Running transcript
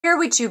Where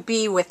would you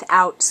be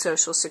without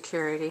Social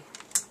Security?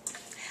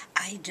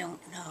 I don't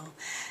know.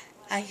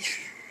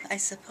 I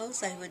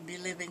suppose I would be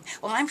living...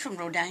 Well, I'm from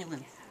Rhode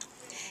Island,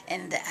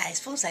 and I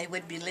suppose I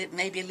would be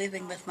maybe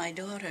living with my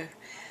daughter.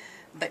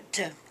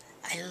 But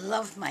I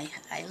love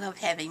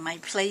having my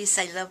place.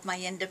 I love my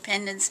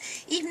independence.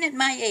 Even at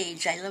my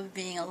age, I love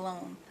being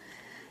alone.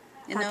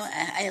 You know,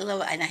 I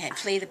love, and I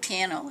play the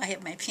piano. I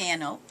have my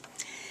piano,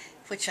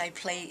 which I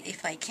play,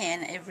 if I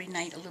can, every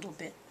night a little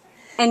bit.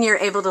 And you're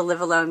able to live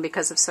alone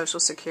because of Social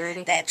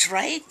Security? That's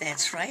right,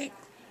 that's right.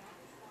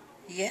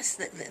 Yes,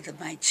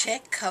 my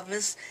check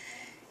covers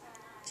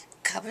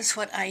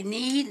what I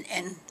need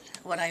and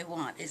what I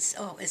want.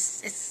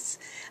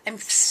 I'm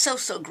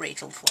so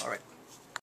grateful for it.